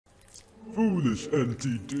Foolish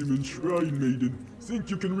anti-demon shrine maiden, think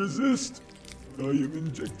you can resist? I am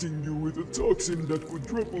injecting you with a toxin that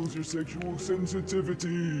quadruples your sexual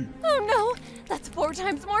sensitivity. Oh no, that's 4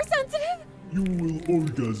 times more sensitive? You will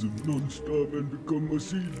orgasm non-stop and become a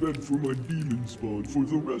seedbed for my demon spawn for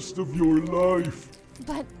the rest of your life.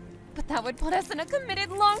 But that would put us in a committed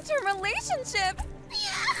long-term relationship.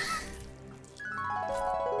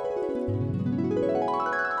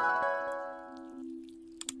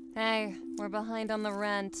 Hey, we're behind on the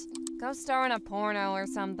rent. Go star in a porno or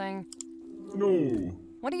something. No.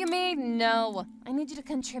 What do you mean, no? I need you to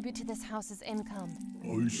contribute to this house's income.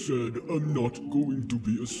 I said I'm not going to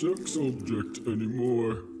be a sex object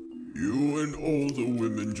anymore. You and all the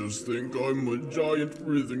women just think I'm a giant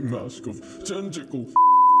writhing mask of tentacle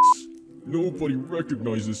f***s. Nobody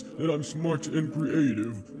recognizes that I'm smart and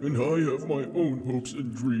creative, and I have my own hopes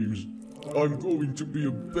and dreams. I'm going to be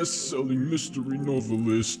a best-selling mystery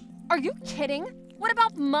novelist. Are you kidding? What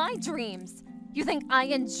about my dreams? You think I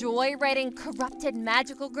enjoy writing corrupted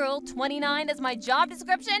magical girl 29 as my job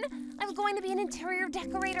description? I'm going to be an interior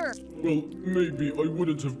decorator. Well, maybe I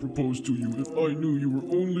wouldn't have proposed to you if I knew you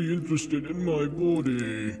were only interested in my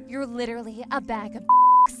body. You're literally a bag of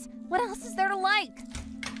What else is there to like?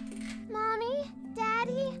 Mommy,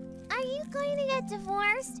 Daddy, are you going to get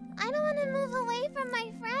divorced? I don't want to move away from my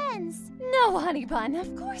friends. No, honey bun,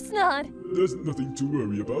 of course not. There's nothing to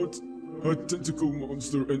worry about. A tentacle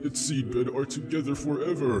monster and its seedbed are together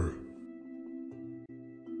forever.